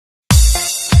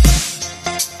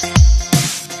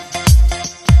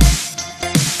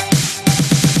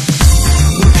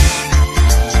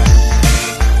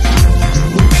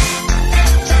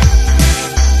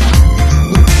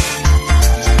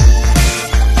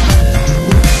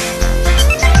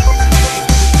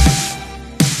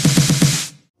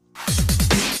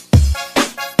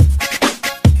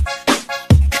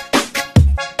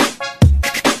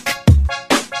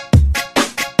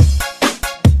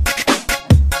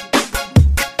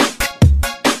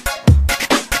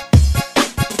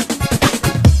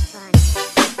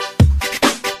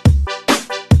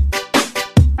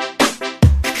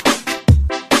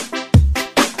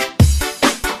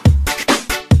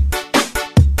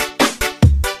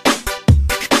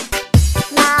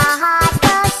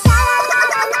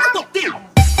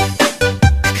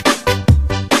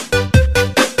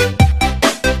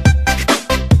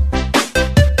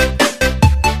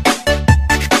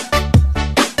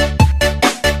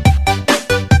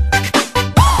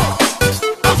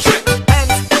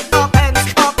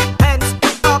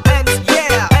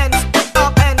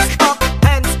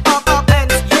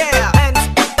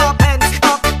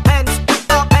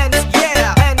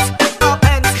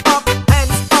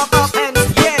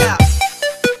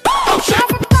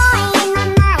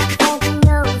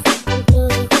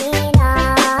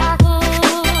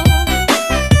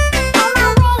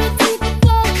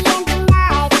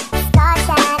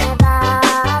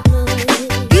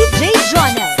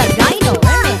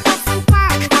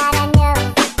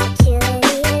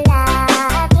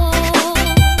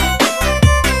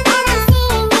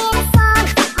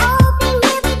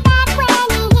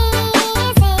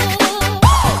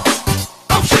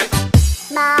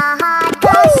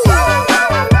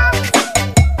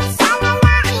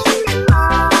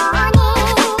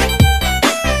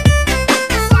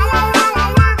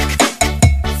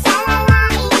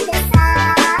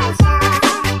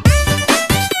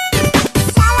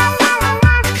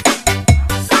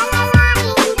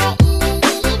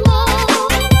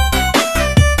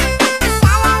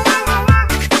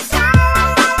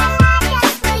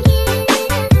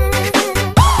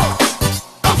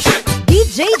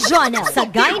DJ Jonah sa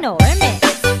Gyno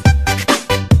Remix.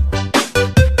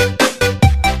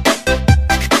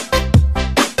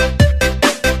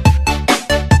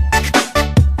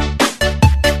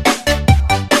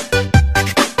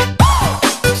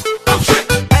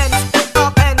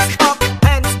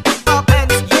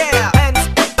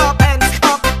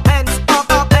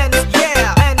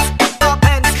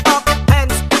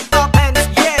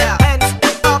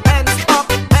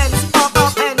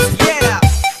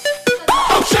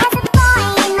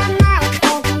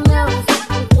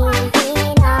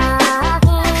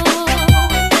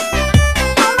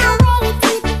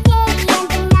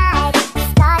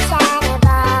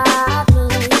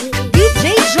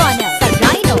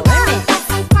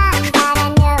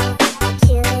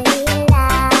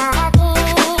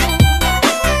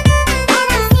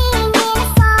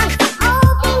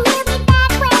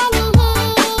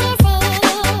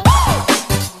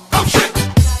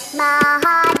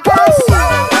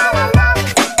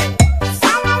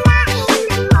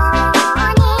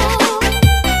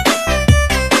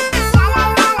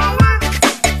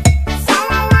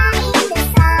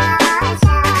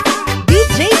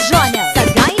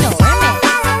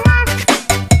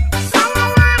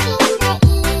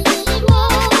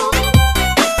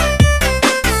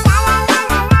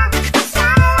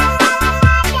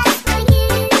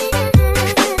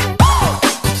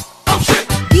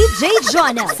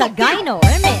 Jonah sa Gyno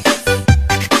Remix.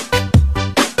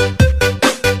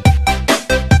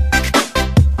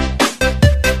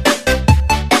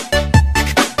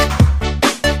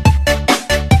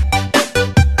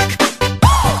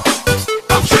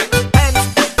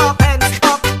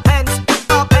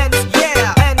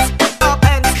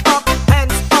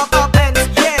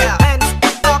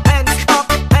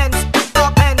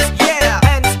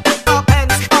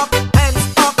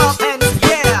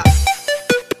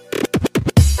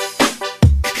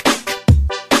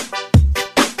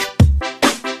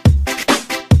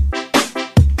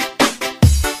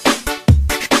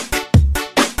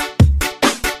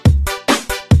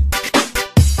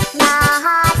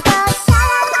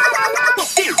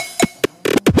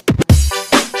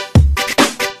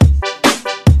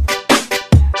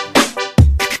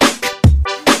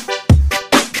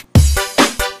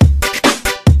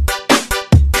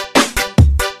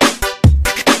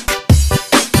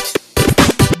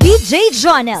 DJ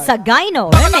Jonah sa Gyno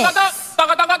Remix.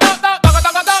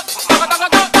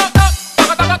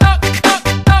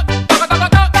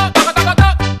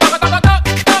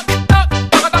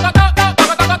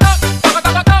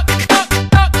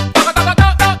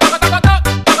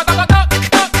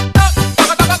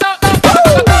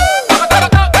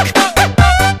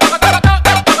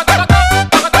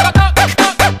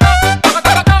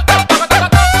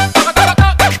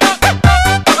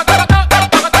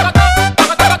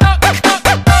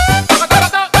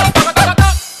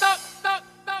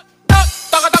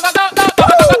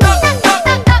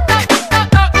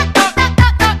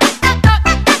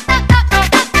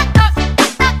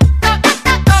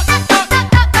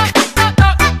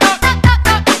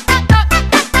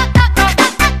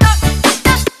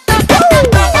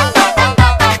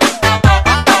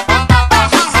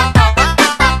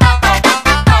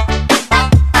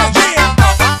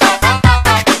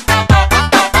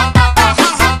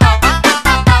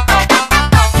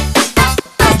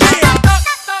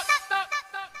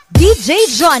 DJ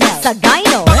Jonah sa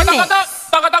Gyno Remix.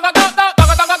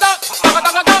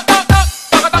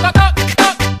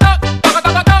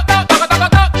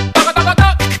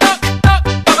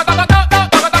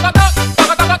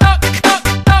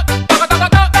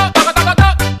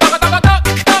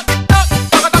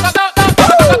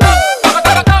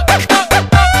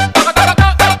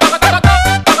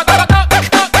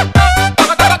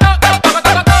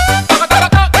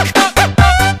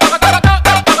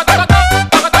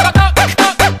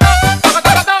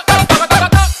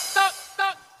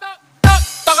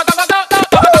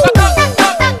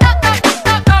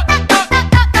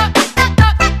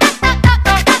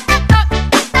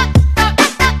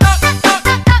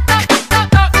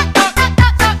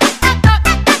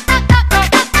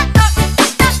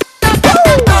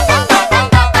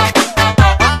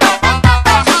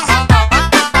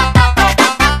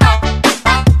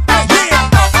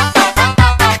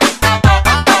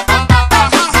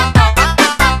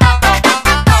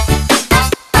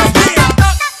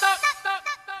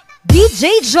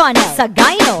 DJ Jonah sa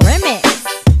Gyno Remix.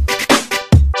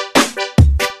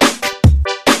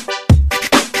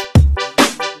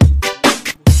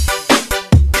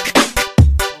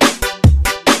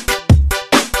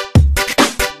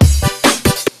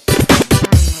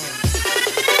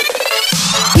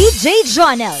 DJ Jonah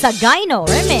Jonel Sagayno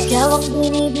Remix. Ikaw ang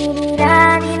binibini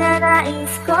na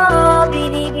ninanais ko,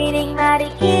 binibining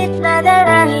marikit na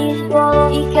dalahin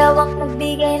ko. Ikaw ang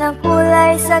nagbigay ng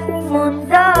kulay sa aking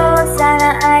mundo,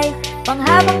 sana ay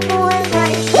panghabang buhay na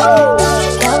ito.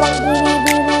 Ikaw ang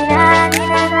binibini na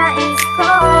ninanais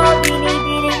ko,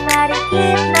 binibining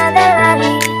marikit na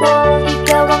dalahin ko.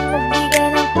 Ikaw ang nagbigay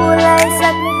ng kulay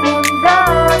sa aking mundo,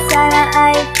 sana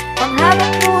ay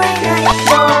panghabang buhay na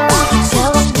ito.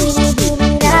 Ikaw ang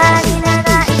binibini na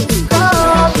ninanais ko,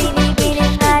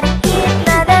 binibining marikit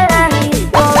na dalahin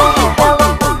ko. Ikaw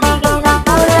ang nagbigay ng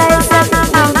kulay sa aking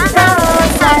mundo,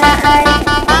 sana ay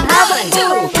panghabang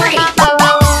buhay na ito.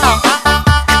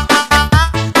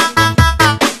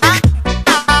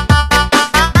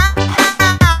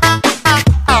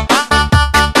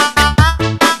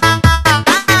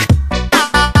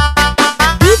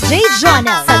 DJ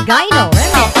Jonel Sagayno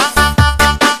Remix.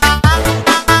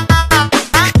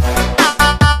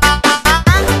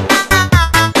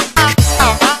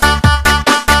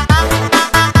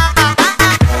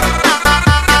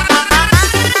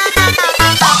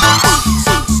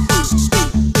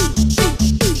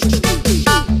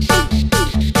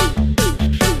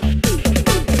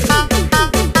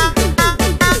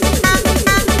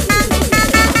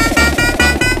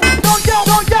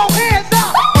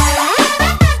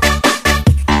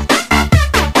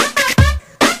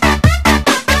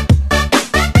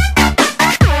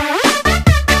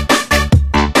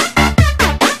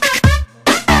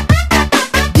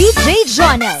 DJ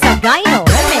Jonel Sagayno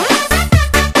Remix.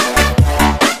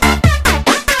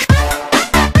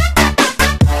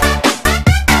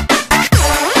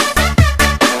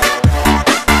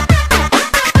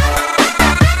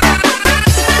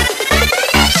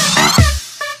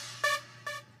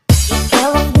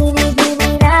 Ikaw ang binibini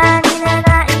na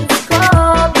ninanais ko,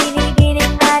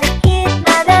 binibining marikit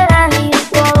na dalahin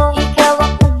ko. Ikaw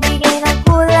ang nagbigay ng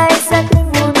kulay sa aking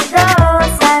mundo,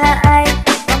 sana ay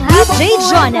panghabang DJ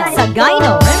Jonel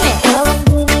Sagayno Remix. Ikaw ang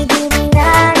binibini na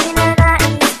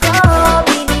ninanais ko,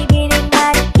 binibining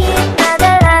marikit na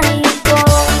dalahin ko.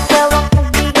 Ikaw ang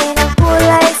nagbigay ng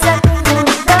kulay sa aking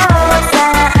mundo,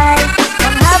 sana ay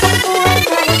panghabang buhay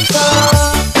na ito.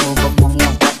 Hubog mong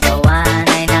iyong katawan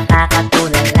ay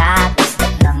nakakatulala,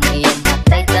 Tusok ng iyong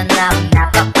matay tanang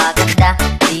napakaganda,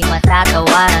 di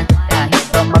matatawaran kahit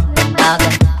pa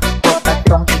magdamagan. Huwag ka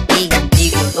tong titigan, di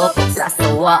ko to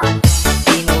pagsasawaan.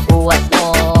 Binubuhat mo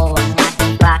ang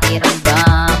aking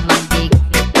pakiramdam, ang bigat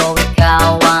nito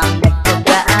ikaw ang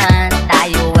nagpagaan.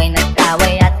 Tayo ay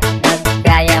nagkaway at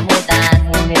nagkayamutan,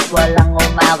 ngunit walang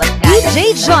umawat kaya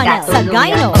DJ Jonel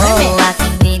Sagayno Remix.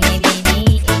 aking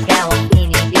binibini, ikaw ang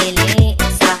pinipili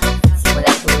sa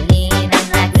simula't huli ng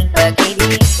aking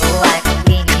pag-ibig ko. Aking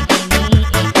binibini,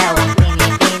 ikaw ang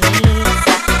pinipili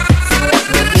sa simula't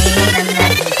huli ng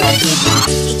aking pag-ibig.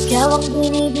 Ikaw ang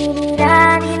binibini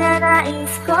na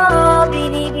ninanais ko,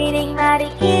 binibining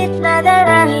marikit na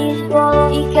dalahin ko.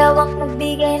 Ikaw ang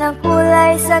nagbigay ng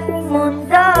kulay sa aking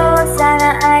mundo,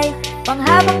 sana ay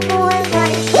panghabang buhay na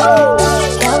ito.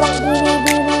 Ikaw ang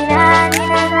binibini na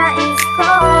ninanais ko,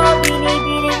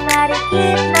 binibining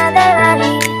marikit na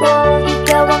dalahin ko.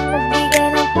 Ikaw ang nagbigay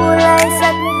ng kulay sa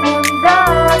aking mundo,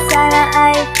 sana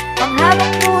ay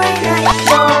panghabang buhay na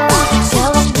ito.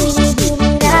 Ikaw ang binibini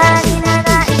na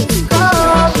ninanais ko,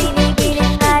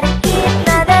 binibining marikit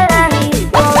na dalahin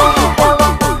ko. Ikaw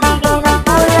ang nagbigay ng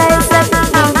kulay sa aking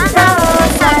mundo,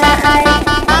 sana ay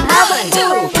panghabang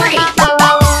buhay na ito.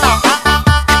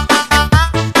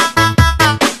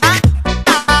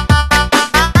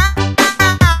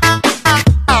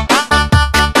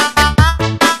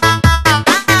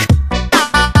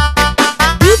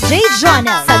 DJ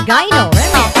Jonel Sagayno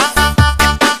Remix.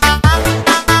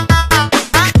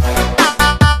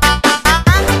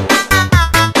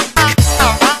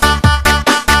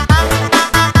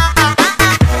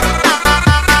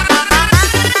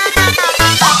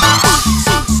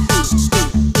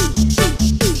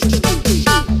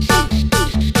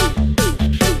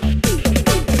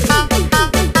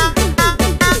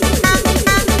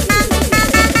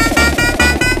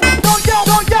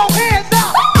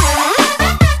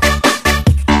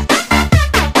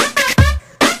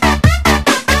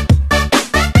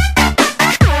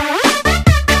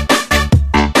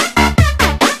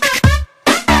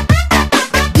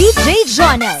 DJ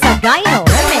Jonel Sagayno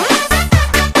Remix.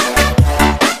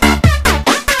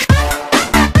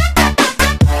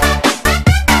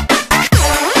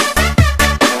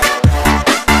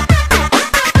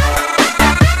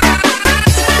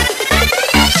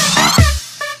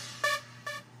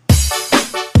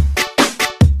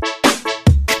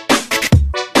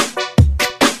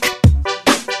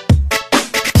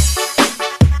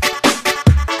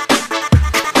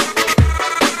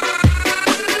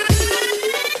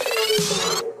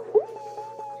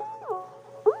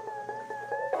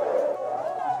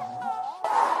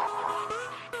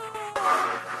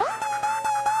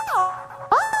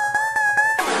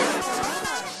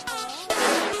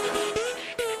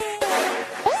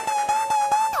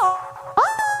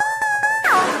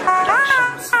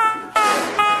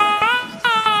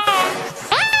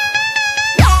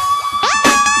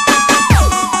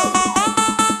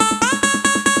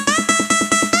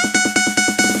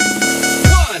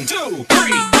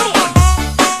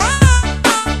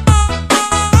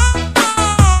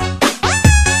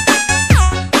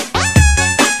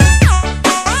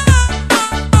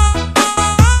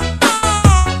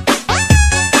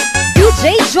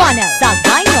 Jonel sa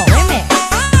Gyno Remix.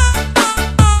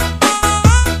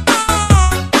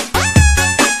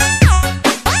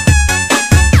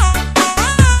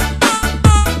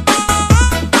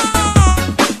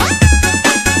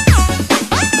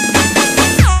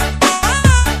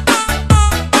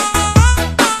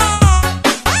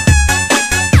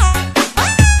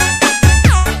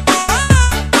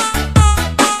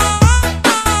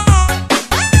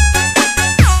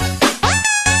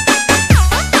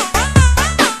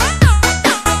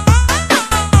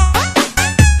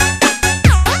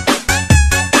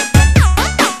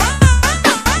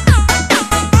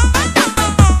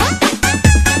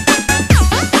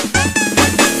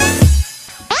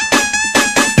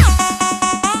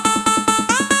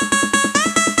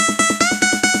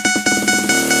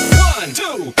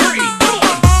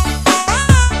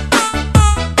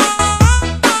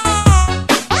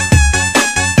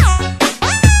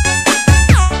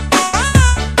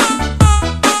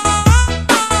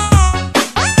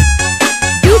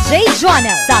 DJ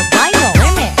Jonel sa Gyno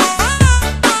Remix.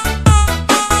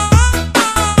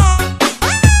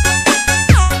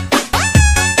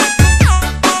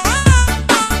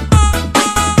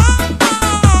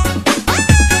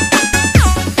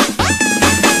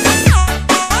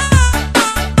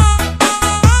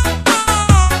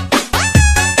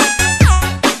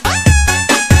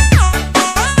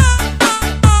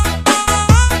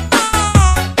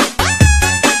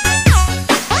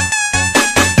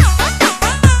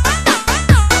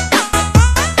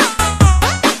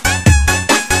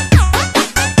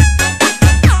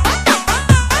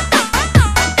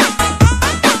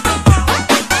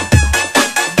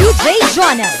 DJ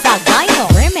Jonel sa Gyno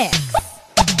Remix.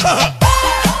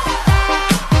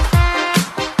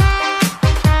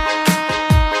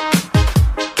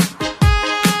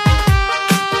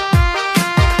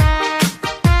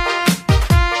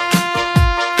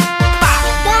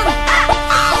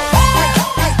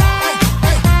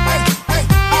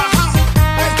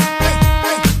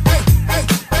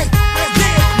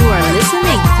 You are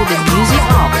listening to the music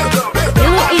of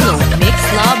Iloilo Mix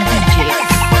Love DJs.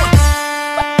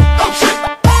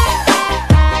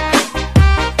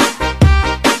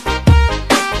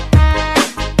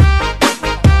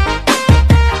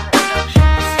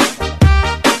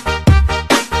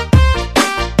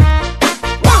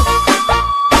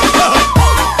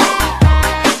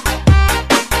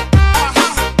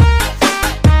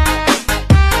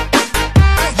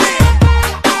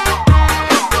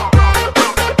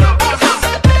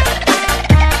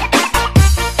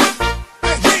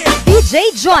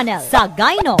 DJ Jonel sa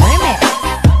Gyno Remix.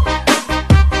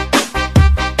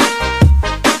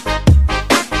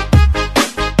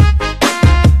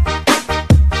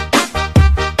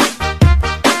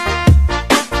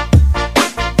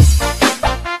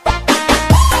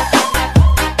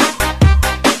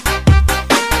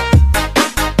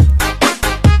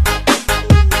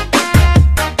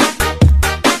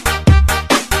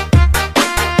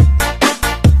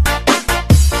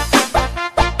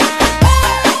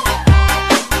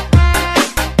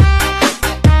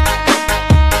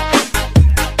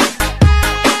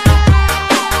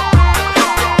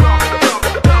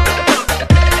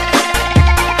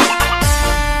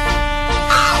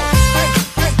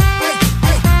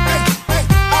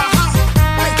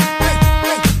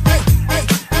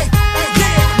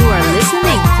 You are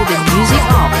listening to the music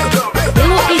of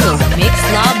Iloilo Mix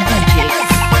Love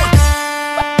DJs.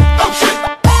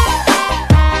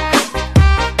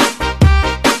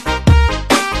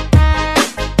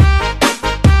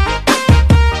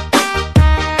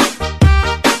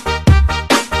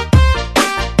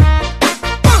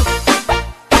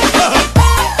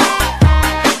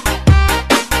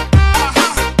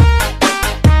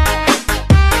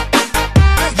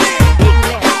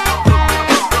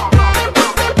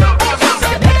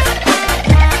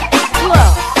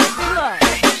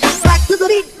 Back to the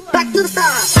beat, back to the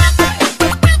start.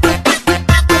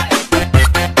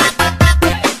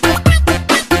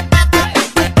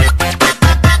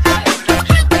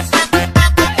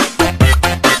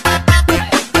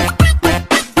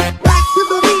 Back to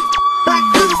the beat,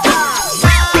 back to the start.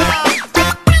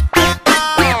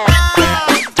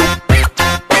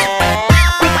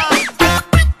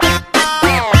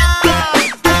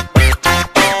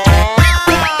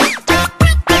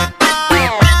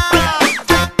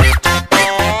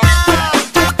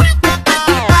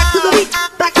 Back to the beat,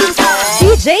 back to the start.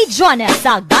 DJ Jonel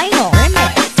sa Gyno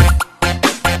Remix.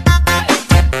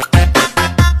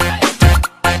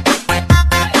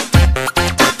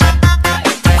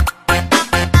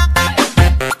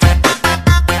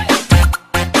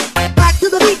 Back to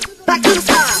the beat, back to the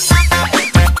start.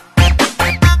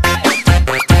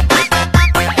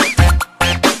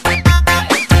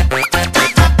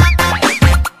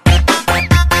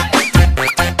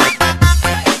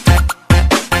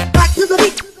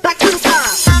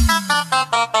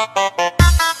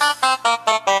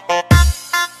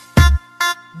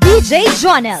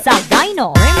 Jonel sa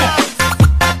Gyno Remix.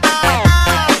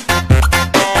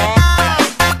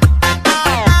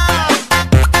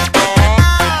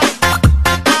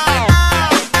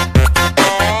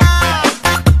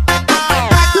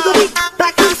 Back to the beat,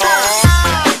 back to the start.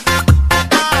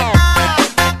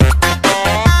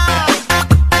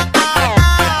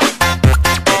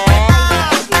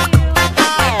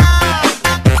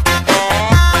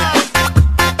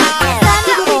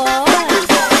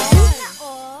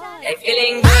 Hey,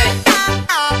 feeling good.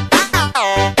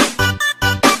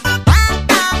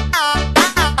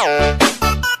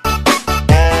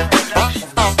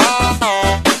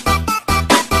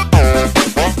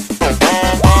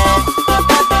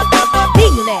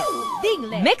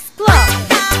 Dingle Mix Club.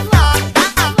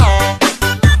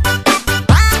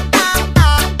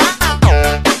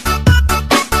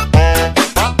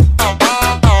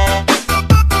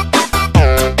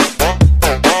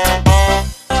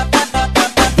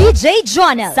 DJ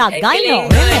Jonel sa Gyno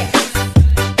Remix.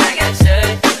 I got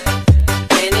shut.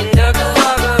 Feeling good to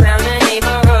walk around the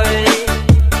neighborhood.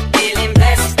 Feeling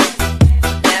blessed,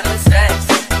 never stressed.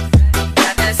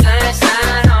 Got that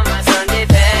sunshine on my Sunday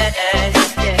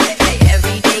best. Yeah. Hey,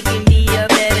 every day can be a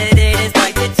better day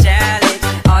despite the challenge.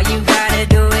 All you gotta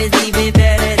do is leave it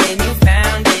better than you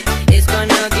found it. It's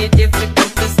gonna get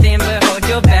difficult to stand but hold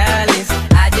your balance.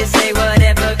 I just say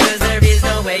whatever cause there is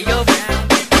no way you're bound.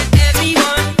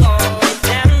 Everyone falls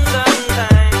down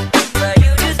sometime, but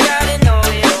you just gotta know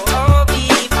it'll all be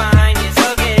fine. It's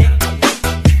okay.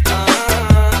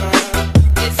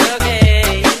 It's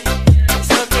okay.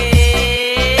 It's okay.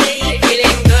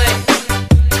 Feeling good,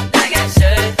 like I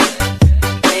should.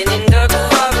 Feeling good to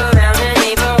walk around the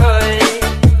neighborhood.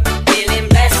 Feeling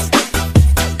blessed,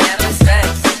 never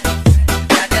stressed.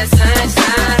 Got that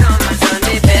sunshine on my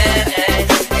Sunday best.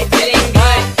 Hey, feeling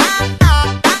good.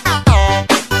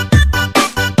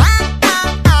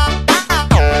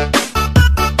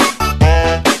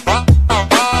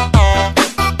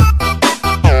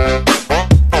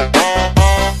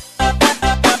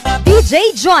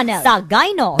 DJ Jonel sa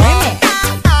Gyno Remix.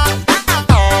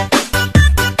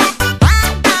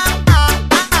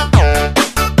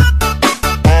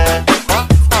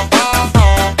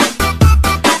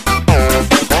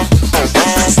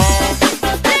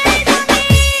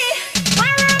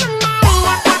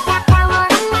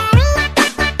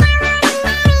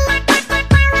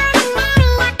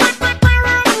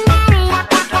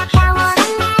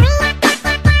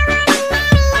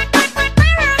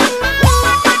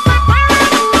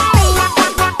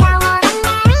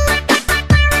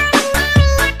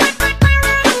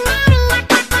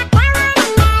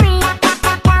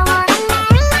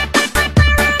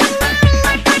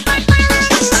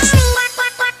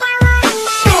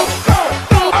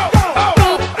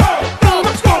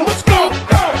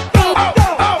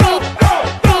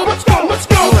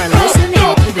 You are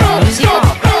listening to the music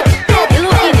of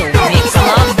Iloilo Mix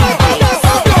Love DJs.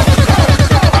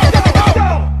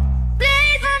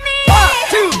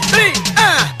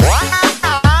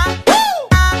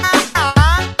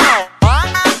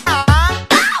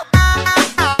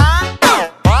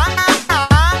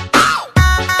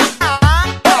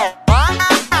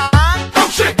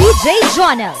 DJ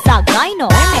Jonel sa